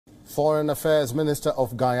Foreign Affairs Minister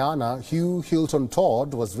of Guyana, Hugh Hilton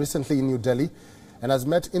was recently in New Delhi and has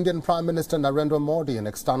met Indian Prime Minister Narendra Modi and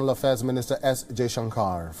External Affairs Minister S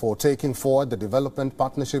Jaishankar for taking forward the development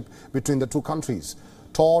partnership between the two countries.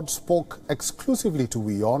 Todd spoke exclusively to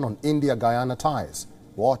WION on India-Guyana ties.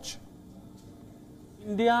 Watch.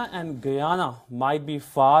 India and Guyana might be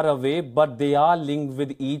far away, but they are linked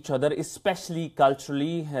with each other, especially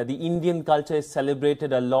culturally. The Indian culture is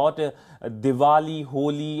celebrated a lot. Diwali,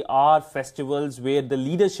 Holi are festivals where the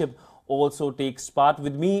leadership also takes part.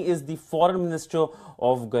 With me is the Foreign Minister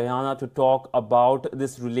of Guyana to talk about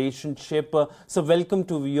this relationship. So welcome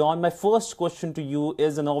to WION. My first question to you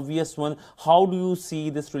is an obvious one. How do you see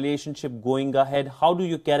this relationship going ahead? How do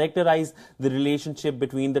you characterize the relationship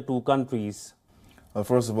between the two countries?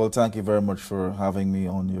 First of all, thank you very much for having me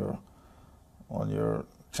on your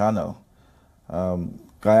channel.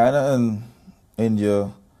 Guyana and India,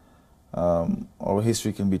 our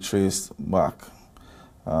history can be traced back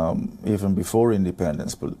even before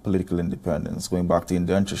independence, political independence, going back to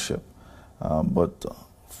indentureship. But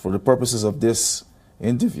for the purposes of this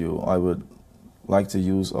interview, I would like to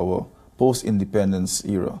use our post-independence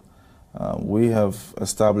era. We have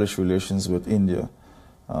established relations with India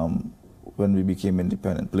when we became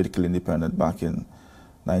independent, politically independent back in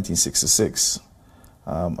 1966.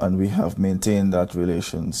 And we have maintained that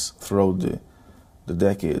relations throughout the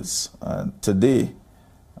decades. And today,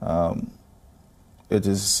 it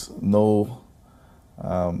is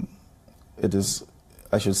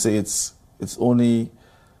I should say it's only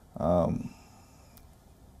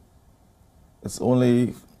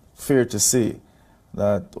fair to say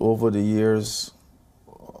that over the years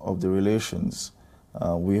of the relations,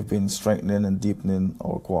 we've been strengthening and deepening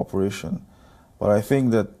our cooperation. But I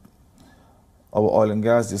think that our oil and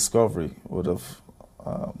gas discovery would have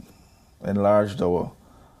enlarged our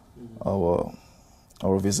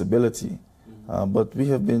visibility. But we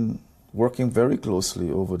have been working very closely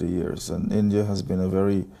over the years, and India has been a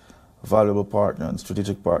very valuable partner and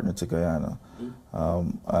strategic partner to Guyana.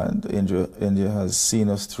 And India has seen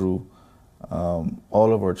us through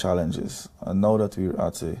all of our challenges. And now that we're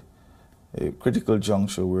at a critical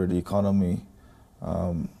juncture where the economy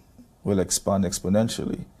will expand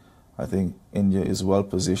exponentially, I think India is well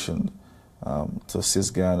positioned to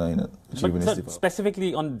assist Guyana in achieving its development.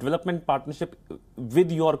 Specifically on development partnership with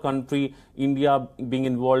your country, India being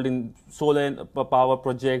involved in solar power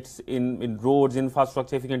projects, in roads,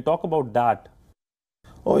 infrastructure, if you can talk about that.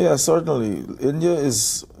 Oh yeah, certainly. India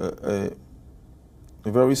is a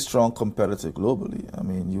very strong competitor globally. I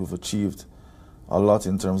mean, you've achieved a lot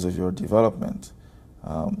in terms of your development,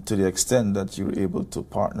 to the extent that you're able to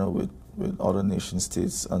partner with other nation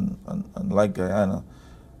states, and like Guyana,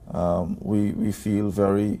 we feel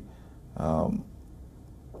we're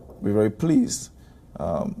very pleased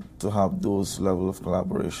to have those level of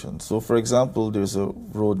collaboration. So, for example, there's a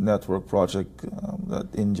road network project that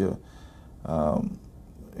India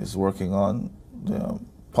is working on,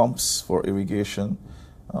 pumps for irrigation,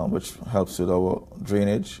 which helps with our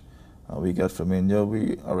drainage. We get from India.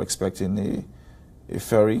 We are expecting a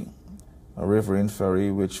ferry, a refrain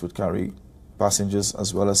ferry, which would carry passengers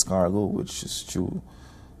as well as cargo, which is due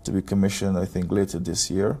to be commissioned, I think, later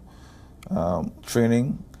this year.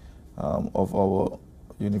 Training of our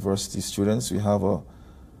university students. We have a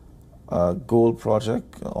gold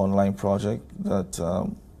project, an online project that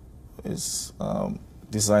is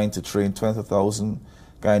designed to train 20,000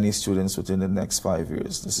 Guyanese students within the next 5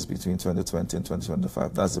 years. This is between 2020 and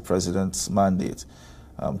 2025. That's the president's mandate.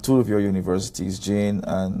 Two of your universities, Jane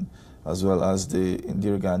and as well as the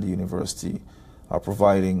India-Guyana University, are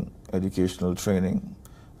providing educational training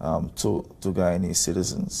to Guyanese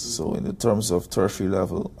citizens. So in the terms of tertiary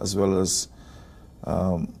level, as well as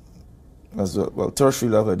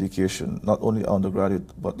tertiary level education, not only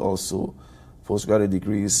undergraduate but also postgraduate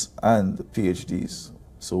degrees and PhDs.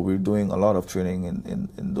 So we're doing a lot of training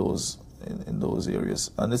in those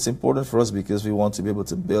areas, and it's important for us because we want to be able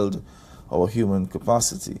to build our human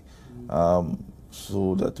capacity,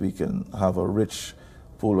 so that we can have a rich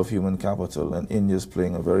pool of human capital, and India is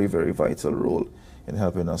playing a very, very vital role in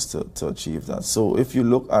helping us to achieve that. So if you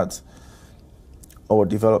look at our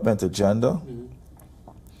development agenda,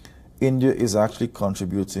 India is actually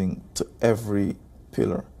contributing to every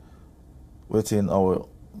pillar within our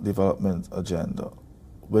development agenda,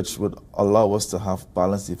 which would allow us to have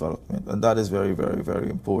balanced development. And that is very, very, very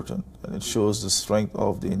important. And it shows the strength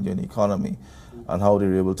of the Indian economy and how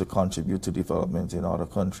they're able to contribute to development in other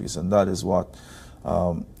countries. And that is what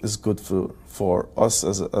is good for us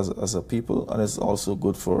as a people, and it's also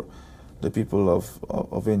good for the people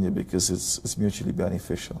of India, because it's mutually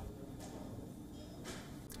beneficial.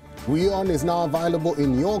 WION is now available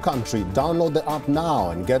in your country. Download the app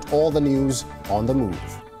now and get all the news on the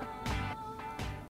move.